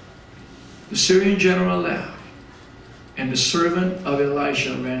 The Syrian general left, and the servant of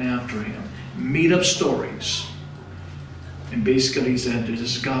Elisha ran after him. Made up stories. And basically he said, there's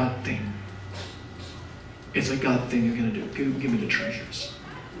this God thing. It's a God thing you're going to do. Give me the treasures.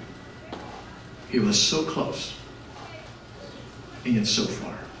 He was so close, and yet so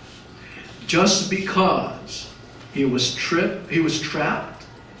far. Just because he was trapped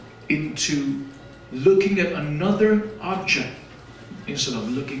into looking at another object instead of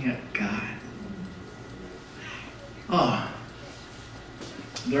looking at God.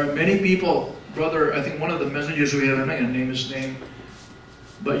 There are many people, brother, I think one of the messengers we have, I'm not going to name his name,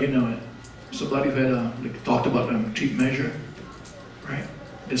 but you know it. Somebody who had talked about cheap measure, right?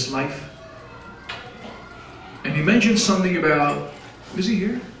 This life. And he mentioned something about, is he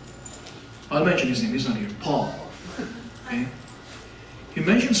here? I'll mention his name, he's not here, Paul. Okay? He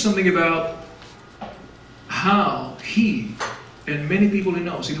mentioned something about how he, and many people he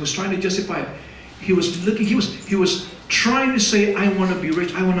knows, he was trying to justify it. He was trying to say, I want to be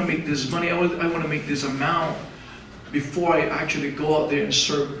rich, I want to make this money, I want to make this amount before I actually go out there and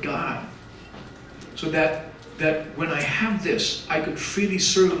serve God. So that when I have this, I could freely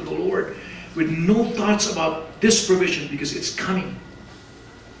serve the Lord with no thoughts about this provision because it's coming.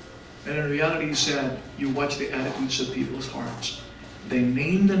 And in reality, he said, you watch the attitudes of people's hearts. They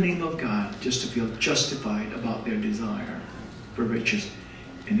name the name of God just to feel justified about their desire for riches.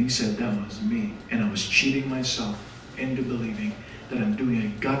 And he said, that was me. And I was cheating myself into believing that I'm doing a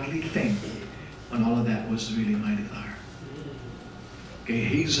godly thing when all of that was really my desire.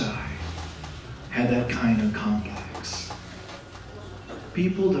 Gehazi had that kind of complex.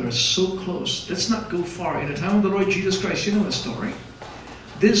 people that are so close. Let's not go far. In the time of the Lord Jesus Christ, you know the story.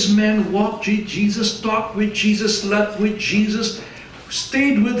 This man walked with Jesus, talked with Jesus, slept with Jesus,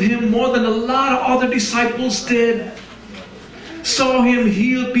 stayed with him more than a lot of other disciples did. Saw him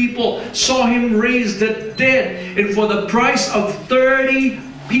heal people, saw him raise the dead, and for the price of 30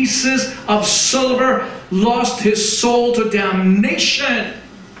 pieces of silver, lost his soul to damnation.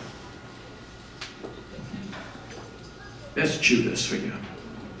 That's Judas for you.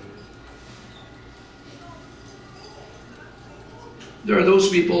 There are those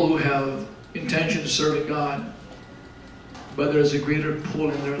people who have intention of serving God, but there's a greater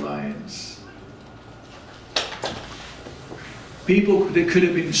pull in their lives. People that could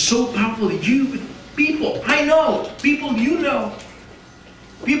have been so powerful. People, I know, people you know,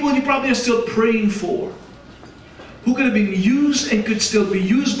 people you probably are still praying for, who could have been used and could still be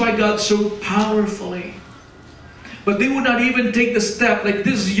used by God so powerfully. But they would not even take the step, like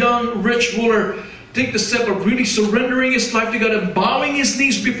this young rich ruler, take the step of really surrendering his life to God and bowing his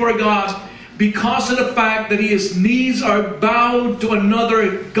knees before God because of the fact that his knees are bowed to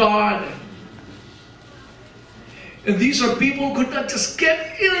another God. And these are people who could not just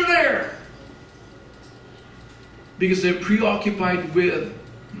get in there because they're preoccupied with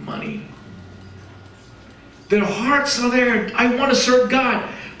money. Their hearts are there. I want to serve God,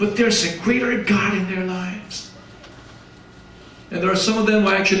 but there's a greater God in their lives. And there are some of them who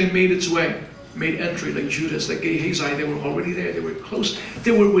actually made entry, like Judas, like Gehazi. They were already there. They were close.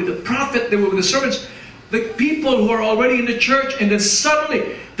 They were with the prophet. They were with the servants. The people who are already in the church, and then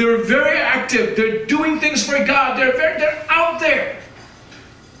suddenly they're very active. They're doing things for God. They're out there.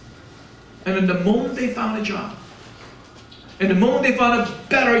 And in the moment they found a job, and the moment they found a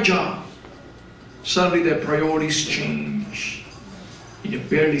better job, suddenly their priorities change. And you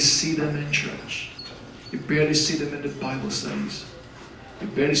barely see them in church. You barely see them in the Bible studies. You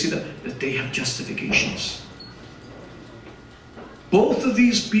barely see them that they have justifications. Both of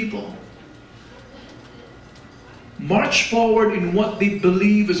these people march forward in what they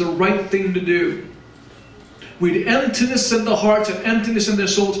believe is the right thing to do, with emptiness in the hearts and emptiness in their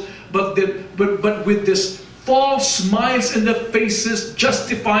souls, but with this false smiles in their faces,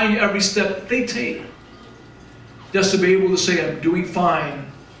 justifying every step they take, just to be able to say, I'm doing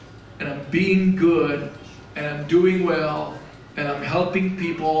fine, and I'm being good, and I'm doing well, and I'm helping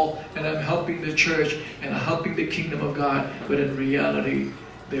people, and I'm helping the church, and I'm helping the kingdom of God, but in reality,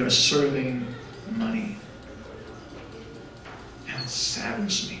 they are serving money. And it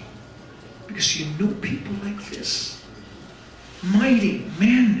saddens me, because you know people like this, mighty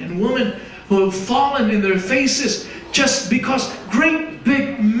men and women who have fallen in their faces just because great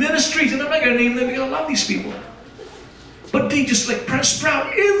big ministries, and I'm not going to name them because I love these people, but they just like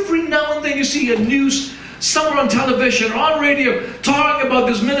sprout. Every now and then you see a news somewhere on television or on radio talking about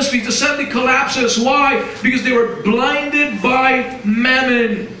this ministry that suddenly collapses. Why? Because they were blinded by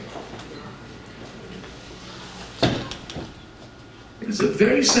mammon. It's a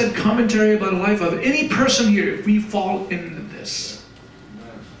very sad commentary about the life of any person here if we fall into this.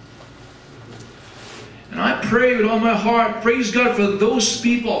 And I pray with all my heart, praise God for those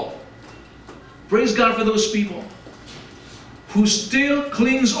people. Praise God for those people who still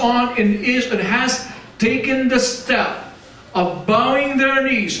clings on and has taken the step of bowing their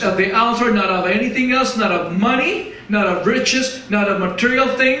knees at the altar, not of anything else, not of money, not of riches, not of material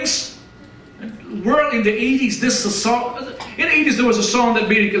things. We're in the 80s, this is a song. In the 80s there was a song that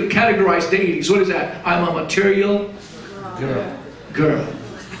basically categorized the 80s. What is that? I'm a material girl.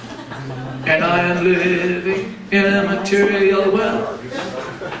 And I am living in a material world.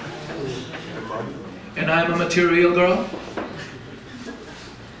 And I'm a material girl.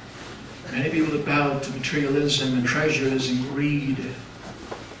 Many people have bowed to materialism and treasures and greed.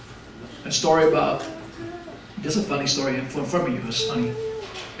 A story about, just a funny story for me, it was funny.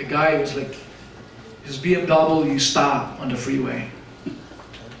 The guy was like, his BMW stopped on the freeway.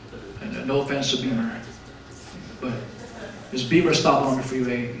 And no offense to Beamer, but his Beamer stopped on the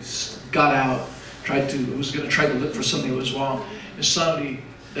freeway. He got out, was going to try to look for something that was wrong, and suddenly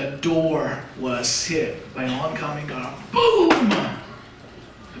the door was hit by an oncoming car. Boom!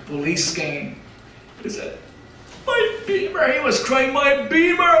 The police came. He said, my Beamer, he was crying, my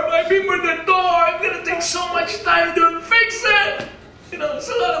Beamer, the door, I'm going to take so much time to fix it. You know, it's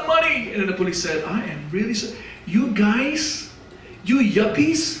a lot of money. And then the police said, I am really sorry. You guys, you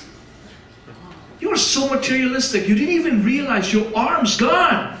yuppies, you are so materialistic. You didn't even realize your arm's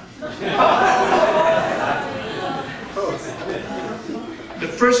gone. The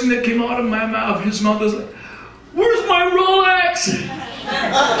first thing that came out of my mouth, of his mouth, was like, where's my Rolex?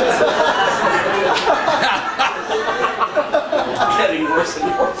 getting worse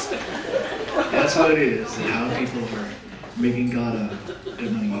and worse. That's what it is, and how people are making God their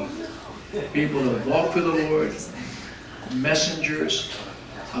money. People that walk with the Lord, messengers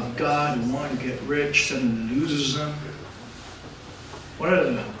of God who want to get rich, suddenly loses them. One of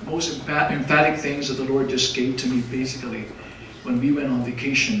the most emphatic things that the Lord just gave to me, basically, when we went on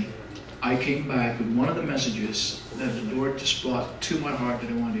vacation, I came back with one of the messages that the Lord just brought to my heart that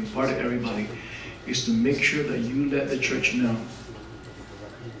I want to impart to everybody, is to make sure that you let the church know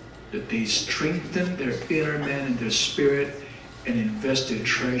that they strengthen their inner man and their spirit and invest their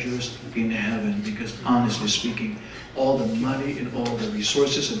treasures in heaven. Because honestly speaking, all the money and all the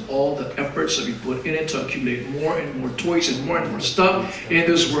resources and all the efforts that we put in it to accumulate more and more toys and more stuff in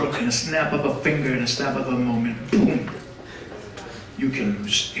this world, in a snap of a finger, in a snap of a moment, boom, you can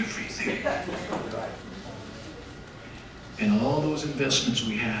lose everything. And all those investments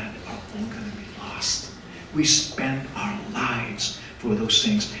we had are all going to be lost. We spend our lives for those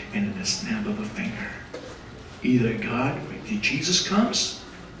things, and in a snap of a finger, either Jesus comes,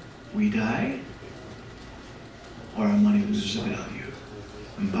 we die, or our money loses value.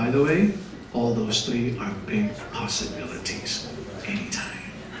 And by the way, all those three are big possibilities anytime.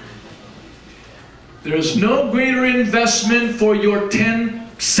 There is no greater investment for your 10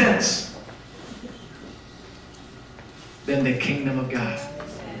 cents than the kingdom of God.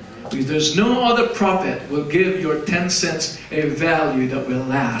 Because there's no other profit will give your 10 cents a value that will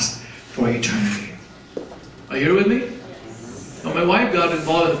last for eternity. Are you here with me? Now, my wife got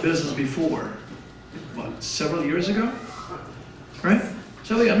involved in the business before. What, several years ago? Right?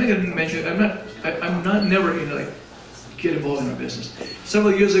 So I'm not going to mention, I'm not never, get involved in a business.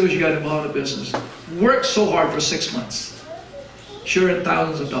 Several years ago, she got involved in a business. Worked so hard for 6 months. She earned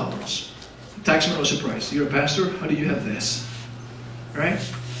thousands of dollars. The taxman was surprised. You're a pastor? How do you have this? Right?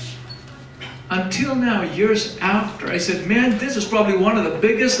 Until now, years after, I said, man, this is probably one of the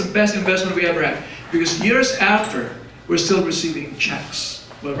biggest and best investment we ever had. Because years after, we're still receiving checks.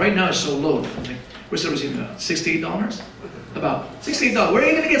 Well, right now it's so low. We're still receiving about $68? About $68. Where are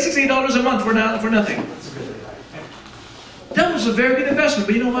you going to get $68 a month for nothing? That was a very good investment.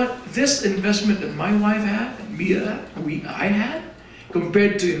 But you know what? This investment that my wife had, and I had,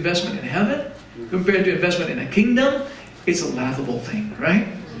 compared to investment in heaven, compared to investment in a kingdom, it's a laughable thing, right?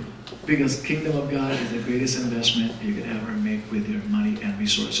 Because kingdom of God is the greatest investment you could ever make with your money and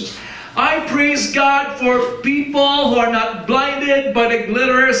resources. I praise God for people who are not blinded by the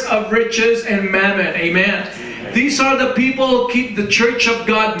glitters of riches and mammon. Amen. These are the people who keep the church of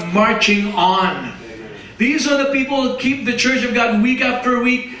God marching on. These are the people who keep the church of God week after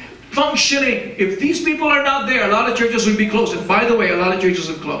week functioning. If these people are not there, a lot of churches would be closed. And by the way, a lot of churches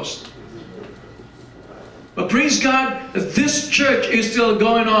have closed. But praise God, this church is still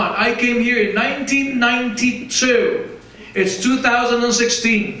going on. I came here in 1992. It's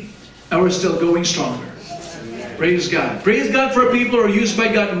 2016. And we're still going stronger. Praise God. Praise God for people who are used by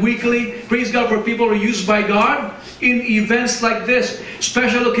God weekly. Praise God for people who are used by God in events like this.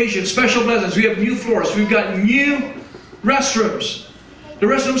 Special occasions, special blessings. We have new floors. We've got new restrooms. The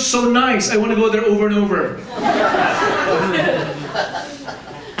restroom's so nice. I want to go there over and over.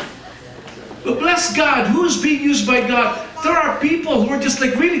 But bless God, who's being used by God? There are people who are just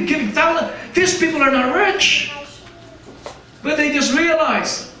like really giving talent. These people are not rich. But they just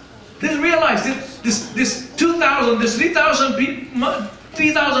realize this $2,000, this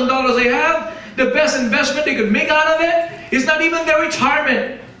 $3,000 they have, the best investment they could make out of it is not even their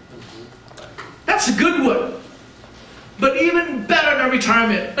retirement. That's a good one. But even better than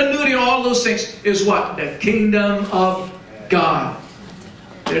retirement, annuity, all those things, is what? The kingdom of God.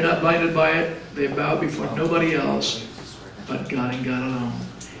 They're not blinded by it. They bow before nobody else but God and God alone.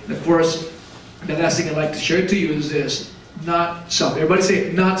 And of course, the last thing I'd like to share to you is this. Not self. Everybody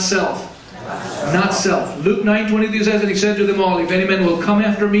say, not self. Not self. Luke 9:22 says, and he said to them all, if any man will come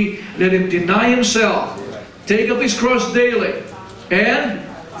after me, let him deny himself, take up his cross daily, and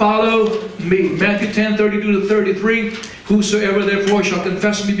follow me. Matthew 10:32-33, whosoever therefore shall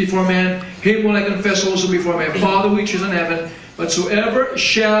confess me before man, him will I confess also before my Father which is in heaven. Whatsoever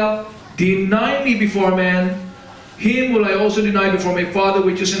shall deny me before man, him will I also deny before my Father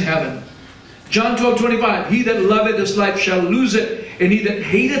which is in heaven. John 12:25, he that loveth his life shall lose it, and he that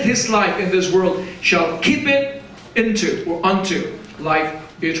hateth his life in this world shall keep it unto life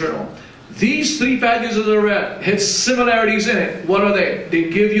eternal. These three passages that I read had similarities in it. What are they? They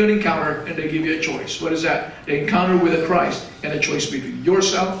give you an encounter and they give you a choice. What is that? An encounter with a Christ and a choice between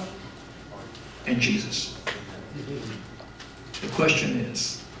yourself and Jesus. The question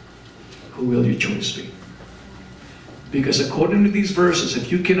is, who will your choice be? Because according to these verses,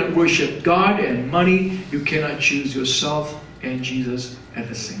 if you cannot worship God and money, you cannot choose yourself and Jesus at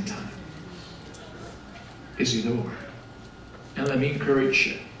the same time. It's either or. And let me encourage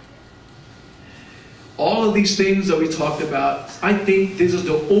you. All of these things that we talked about, I think this is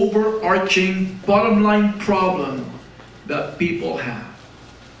the overarching bottom line problem that people have.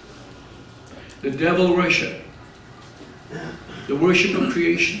 The devil worship, the worship of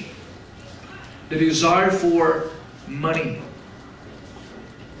creation, the desire for money,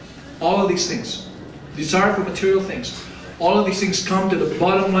 all of these things, desire for material things, all of these things come to the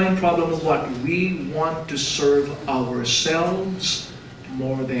bottom line problem of what? We want to serve ourselves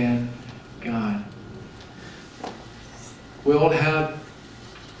more than God. We all have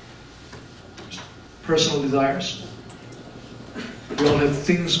personal desires. We all have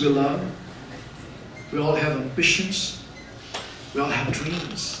things we love. We all have ambitions. We all have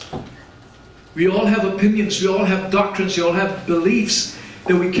dreams. We all have opinions. We all have doctrines. We all have beliefs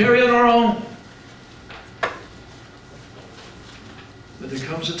that we carry on our own. But there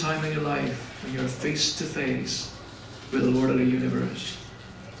comes a time in your life when you're face to face with the Lord of the universe.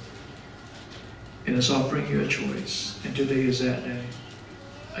 And it's offering you a choice. And today is that day.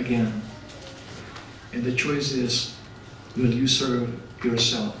 Again. And the choice is, will you serve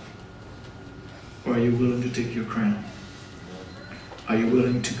yourself? Or are you willing to take your crown? Are you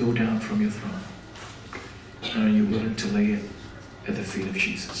willing to go down from your throne? And are you willing to lay it at the feet of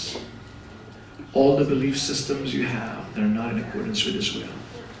Jesus? All the belief systems you have that are not in accordance with His will.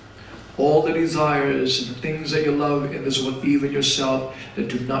 All the desires and the things that you love in this world, even yourself, that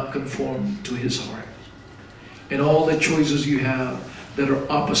do not conform to His heart. And all the choices you have that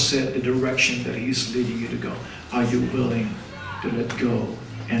are opposite the direction that He's leading you to go. Are you willing to let go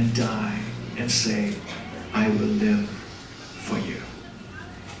and die and say, I will live for you?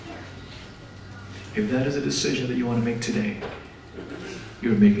 If that is a decision that you want to make today,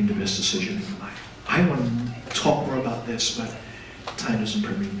 you're making the best decision in your life. I want to talk more about this, but time doesn't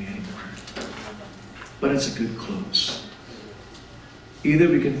permit me anymore. But it's a good close. Either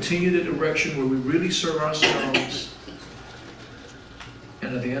we continue the direction where we really serve ourselves,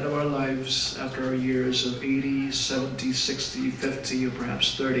 and at the end of our lives, after our years of 80, 70, 60, 50, or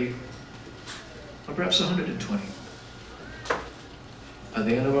perhaps 30, or perhaps 120, at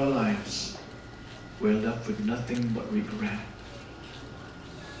the end of our lives, we're left with nothing but regret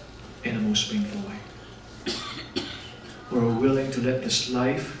in the most painful way. We're willing to let this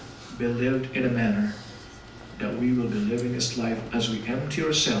life be lived in a manner that we will be living this life as we empty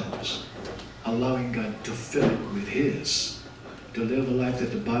ourselves, allowing God to fill it with His, to live a life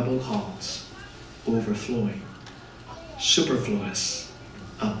that the Bible calls overflowing, superfluous,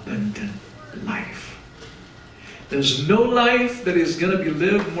 abundant life. There's no life that is going to be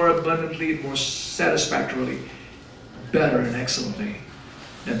lived more abundantly, more satisfactorily, better and excellently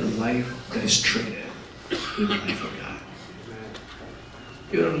than the life that is traded with the life of God.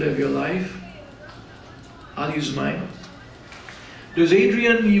 You don't live your life. I'll use mine. Does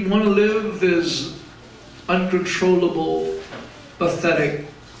Adrian want to live this uncontrollable, pathetic,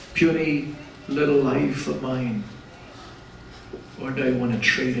 puny little life of mine? Or do I want to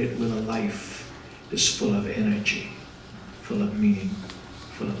trade it with a life that's full of energy, full of meaning,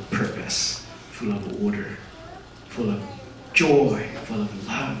 full of purpose, full of order, full of joy, full of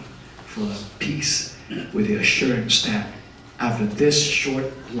love, full of peace, with the assurance that after this short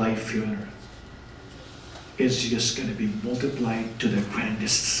life here on earth, it's just going to be multiplied to the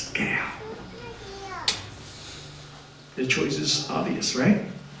grandest scale. The choice is obvious, right?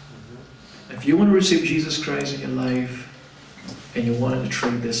 If you want to receive Jesus Christ in your life, and you want to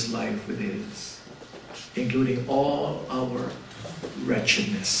trade this life with His, including all our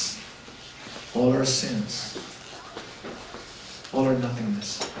wretchedness, all our sins, all our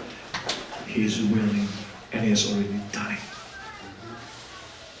nothingness, He's willing and He has already done it.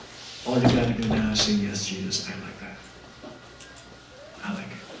 All you got to do now is say, yes, Jesus, I like that. I like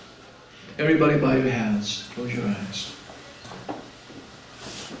it. Everybody bow your hands. Close your eyes.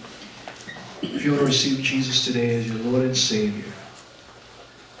 If you want to receive Jesus today as your Lord and Savior,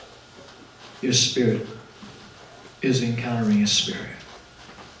 your spirit is encountering His Spirit.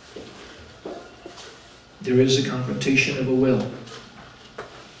 There is a confrontation of a will.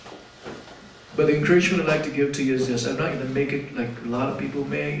 But the encouragement I'd like to give to you is this. I'm not going to make it like a lot of people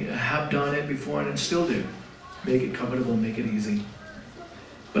may have done it before and still do. Make it comfortable, make it easy.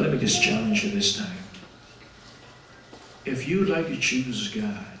 But let me just challenge you this time. If you'd like to choose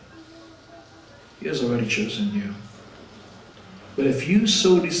God, He has already chosen you. But if you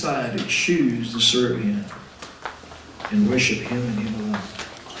so decide to choose to serve Him and worship Him and Him alone,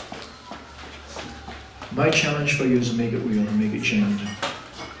 my challenge for you is to make it real and make it genuine.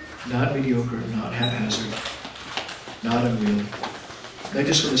 Not mediocre, not haphazard. not unreal. Not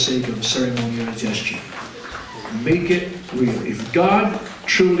just for the sake of a ceremony or a gesture. Make it real. If God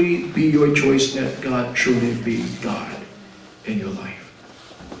truly be your choice, let God truly be God in your life.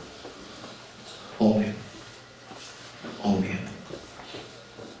 All in. All in.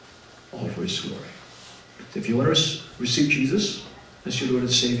 All for His glory. So if you want to receive Jesus as your Lord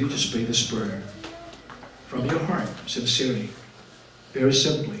and Savior, just pray this prayer from your heart, sincerely. Very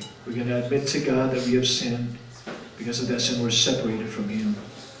simply. We're going to admit to God that we have sinned. Because of that sin, we're separated from Him.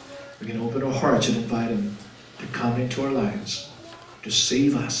 We're going to open our hearts and invite Him to come into our lives, to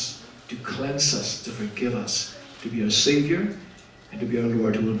save us, to cleanse us, to forgive us, to be our Savior, and to be our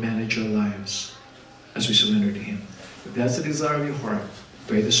Lord who will manage our lives as we surrender to Him. If that's the desire of your heart,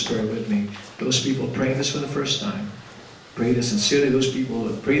 pray this prayer with me. Those people praying this for the first time, pray this sincerely. Those people who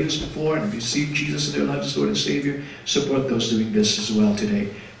have prayed this before and have received Jesus in their lives as Lord and Savior, support those doing this as well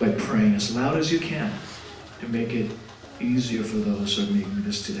today by praying as loud as you can to make it easier for those who are making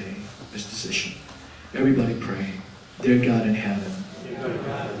this today, this decision. Everybody praying, dear God in heaven.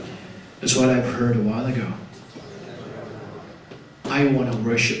 That's what I've heard a while ago. I want to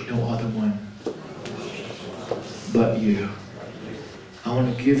worship no other one but you. I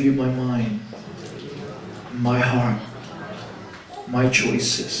want to give you my mind, my heart, my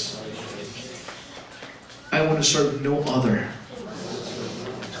choices. I want to serve no other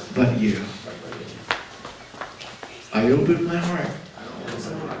but you. I open my heart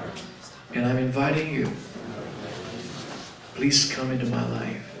and I'm inviting you. Please come into my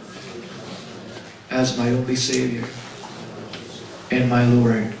life as my only Savior and my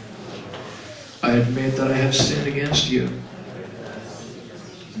Lord. I admit that I have sinned against you.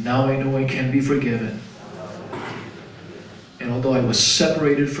 Now I know I can be forgiven. And although I was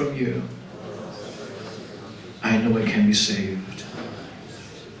separated from you, I know I can be saved.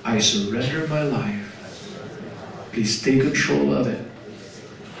 I surrender my life. Please take control of it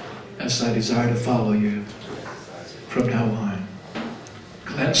as I desire to follow you from now on.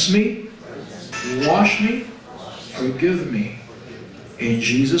 Cleanse me, wash me, forgive me. In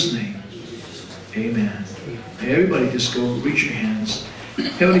Jesus' name, amen. Everybody just go, reach your hands.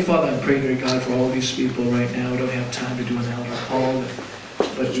 Heavenly Father, I'm praying, dear God, for all these people right now. We don't have time to do an altar call,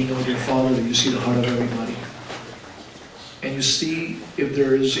 but we know, dear Father, that you see the heart of everybody. And you see if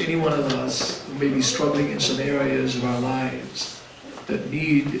there is any one of us who may be struggling in some areas of our lives that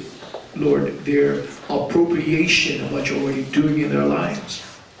need, Lord, their appropriation of what you're already doing in their lives.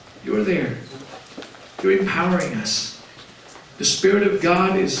 You're there. You're empowering us. The Spirit of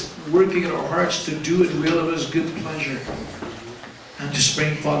God is working in our hearts to do it will of His good pleasure. I'm just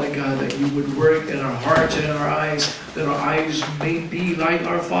praying, Father God, that you would work in our hearts and in our eyes, that our eyes may be like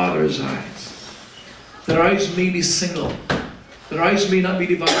our Father's eyes. That our eyes may be single. That our eyes may not be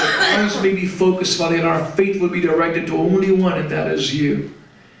divided. Our eyes may be focused, Father, and our faith will be directed to only one, and that is you.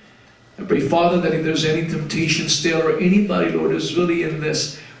 I pray, Father, that if there's any temptation still, or anybody, Lord, is really in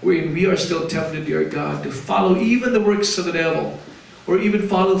this, wherein we are still tempted, dear God, to follow even the works of the devil, or even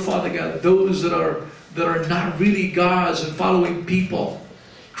follow, Father God, those that are not really God's and following people,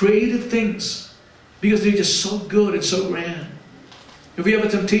 creative things, because they're just so good and so grand. If we have a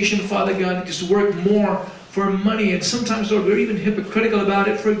temptation, Father God, to just work more for money, and sometimes, Lord, we're even hypocritical about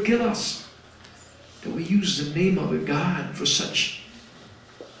it, forgive us that we use the name of a God for such.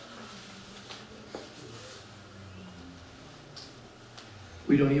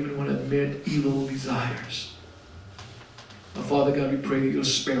 We don't even want to admit evil desires. But Father God, we pray that you'll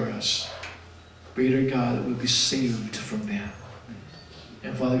spare us. Pray, dear God, that we'll be saved from them.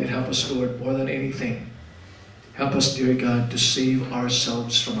 And Father God, help us, Lord, more than anything. Help us, dear God, to save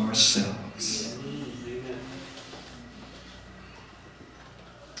ourselves from ourselves.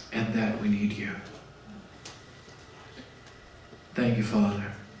 And that we need you. Thank you,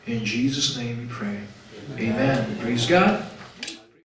 Father. In Jesus' name we pray. Amen. Praise God.